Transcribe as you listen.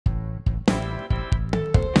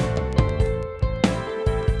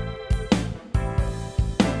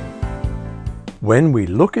When we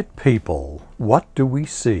look at people, what do we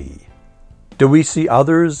see? Do we see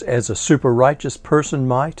others as a super righteous person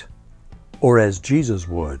might, or as Jesus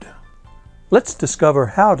would? Let's discover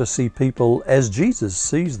how to see people as Jesus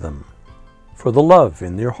sees them, for the love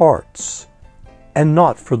in their hearts, and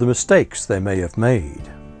not for the mistakes they may have made.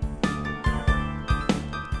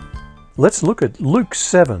 Let's look at Luke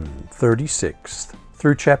 7:36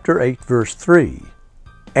 through chapter 8, verse 3,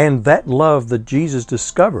 and that love that Jesus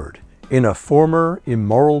discovered in a former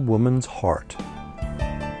immoral woman's heart.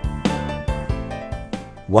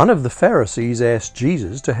 One of the Pharisees asked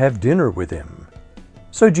Jesus to have dinner with him,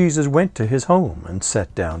 so Jesus went to his home and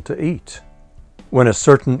sat down to eat. When a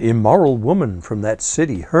certain immoral woman from that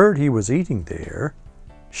city heard he was eating there,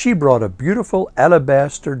 she brought a beautiful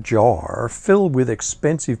alabaster jar filled with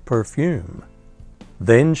expensive perfume.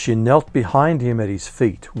 Then she knelt behind him at his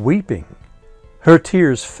feet, weeping. Her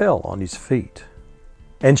tears fell on his feet,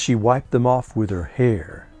 and she wiped them off with her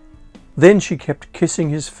hair. Then she kept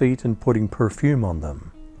kissing his feet and putting perfume on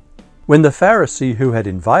them. When the Pharisee who had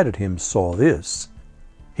invited him saw this,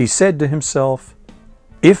 he said to himself,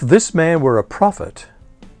 "If this man were a prophet,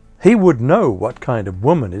 he would know what kind of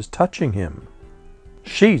woman is touching him.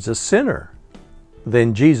 She's a sinner."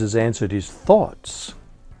 Then Jesus answered his thoughts.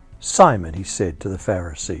 "Simon," he said to the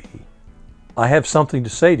Pharisee, "I have something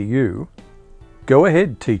to say to you." "Go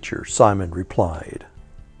ahead, teacher," Simon replied.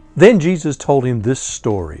 Then Jesus told him this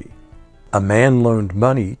story. A man loaned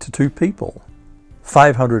money to two people,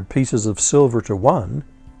 500 pieces of silver to one,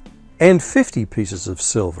 and 50 pieces of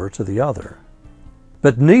silver to the other.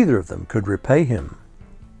 But neither of them could repay him.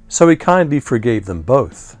 So he kindly forgave them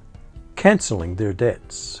both, canceling their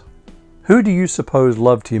debts. Who do you suppose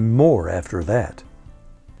loved him more after that?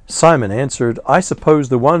 Simon answered, "I suppose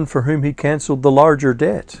the one for whom he canceled the larger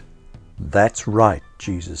debt." "That's right,"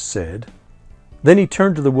 Jesus said. Then he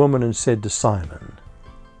turned to the woman and said to Simon,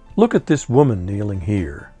 "Look at this woman kneeling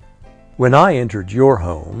here. When I entered your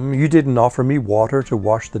home, you didn't offer me water to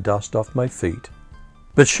wash the dust off my feet,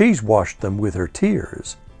 but she's washed them with her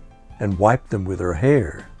tears and wiped them with her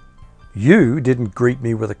hair. You didn't greet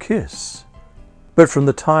me with a kiss, but from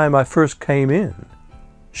the time I first came in,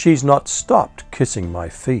 she's not stopped kissing my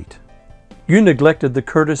feet. You neglected the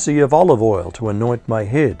courtesy of olive oil to anoint my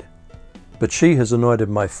head, but she has anointed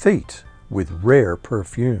my feet with rare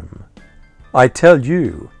perfume. I tell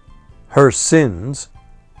you, her sins,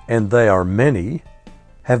 and they are many,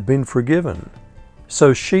 have been forgiven.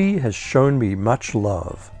 So she has shown me much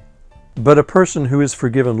love. But a person who is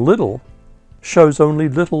forgiven little shows only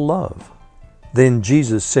little love." Then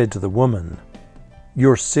Jesus said to the woman,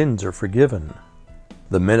 "Your sins are forgiven."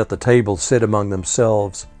 The men at the table said among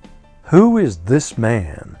themselves, "Who is this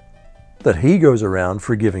man that he goes around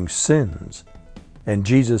forgiving sins?" And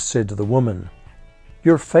Jesus said to the woman,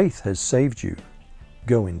 "Your faith has saved you.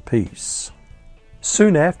 Go in peace."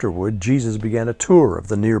 Soon afterward, Jesus began a tour of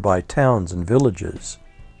the nearby towns and villages,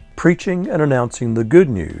 preaching and announcing the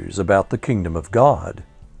good news about the kingdom of God.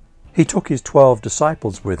 He took his 12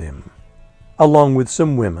 disciples with him, along with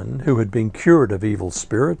some women who had been cured of evil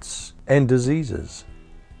spirits and diseases.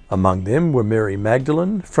 Among them were Mary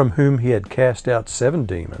Magdalene, from whom he had cast out 7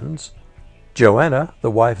 demons, Joanna,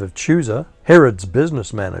 the wife of Chuza, Herod's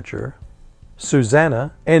business manager,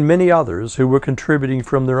 Susanna, and many others who were contributing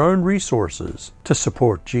from their own resources to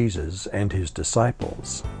support Jesus and his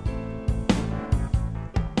disciples.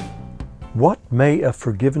 What may a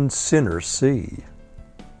forgiven sinner see?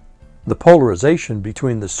 The polarization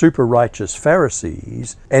between the super-righteous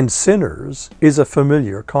Pharisees and sinners is a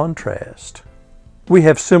familiar contrast. We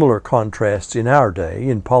have similar contrasts in our day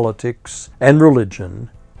in politics and religion,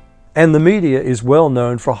 and the media is well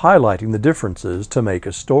known for highlighting the differences to make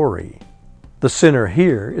a story. The sinner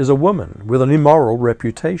here is a woman with an immoral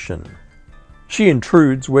reputation. She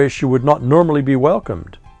intrudes where she would not normally be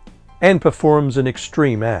welcomed and performs an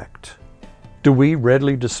extreme act. Do we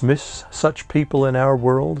readily dismiss such people in our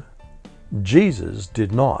world? Jesus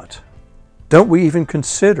did not. Don't we even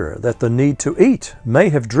consider that the need to eat may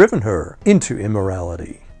have driven her into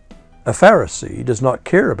immorality? A Pharisee does not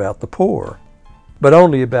care about the poor, but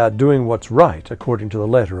only about doing what's right according to the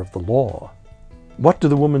letter of the law. What do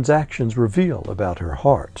the woman's actions reveal about her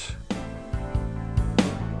heart?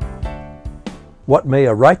 What may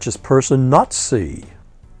a righteous person not see?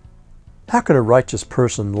 How can a righteous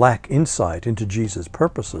person lack insight into Jesus'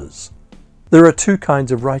 purposes? There are 2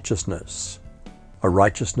 kinds of righteousness, a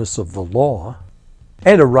righteousness of the law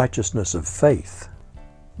and a righteousness of faith.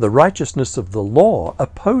 The righteousness of the law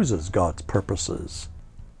opposes God's purposes.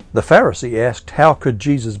 The Pharisee asked, how could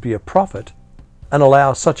Jesus be a prophet and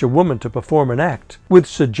allow such a woman to perform an act with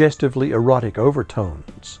suggestively erotic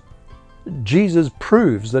overtones? Jesus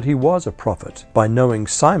proves that he was a prophet by knowing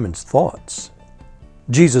Simon's thoughts.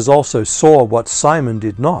 Jesus also saw what Simon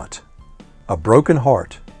did not, a broken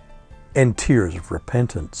heart and tears of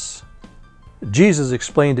repentance. Jesus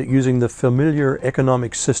explained it using the familiar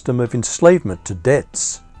economic system of enslavement to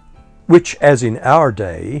debts, which, as in our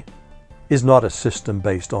day, is not a system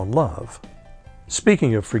based on love.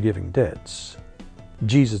 Speaking of forgiving debts,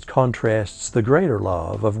 Jesus contrasts the greater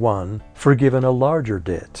love of one forgiven a larger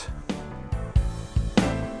debt.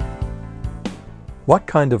 What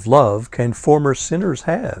kind of love can former sinners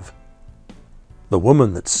have? The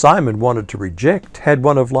woman that Simon wanted to reject had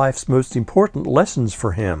one of life's most important lessons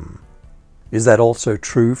for him. Is that also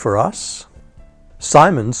true for us?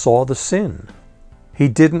 Simon saw the sin. He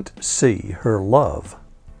didn't see her love.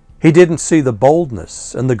 He didn't see the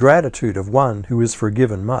boldness and the gratitude of one who is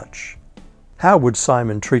forgiven much. How would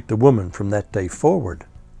Simon treat the woman from that day forward?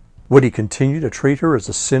 Would he continue to treat her as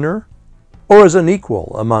a sinner or as an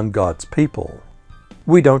equal among God's people?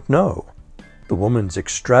 We don't know. The woman's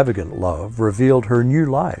extravagant love revealed her new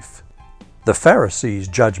life. The Pharisees'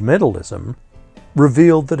 judgmentalism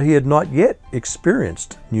revealed that he had not yet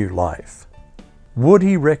experienced new life. Would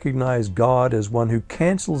he recognize God as one who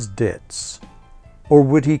cancels debts, or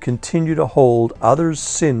would he continue to hold others'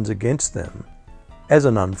 sins against them as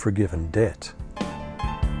an unforgiven debt?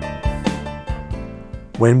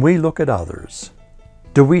 When we look at others,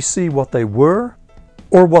 do we see what they were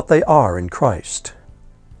or what they are in Christ?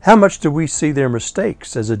 How much do we see their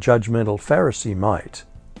mistakes as a judgmental Pharisee might?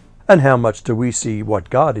 And how much do we see what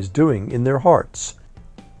God is doing in their hearts,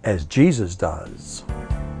 as Jesus does?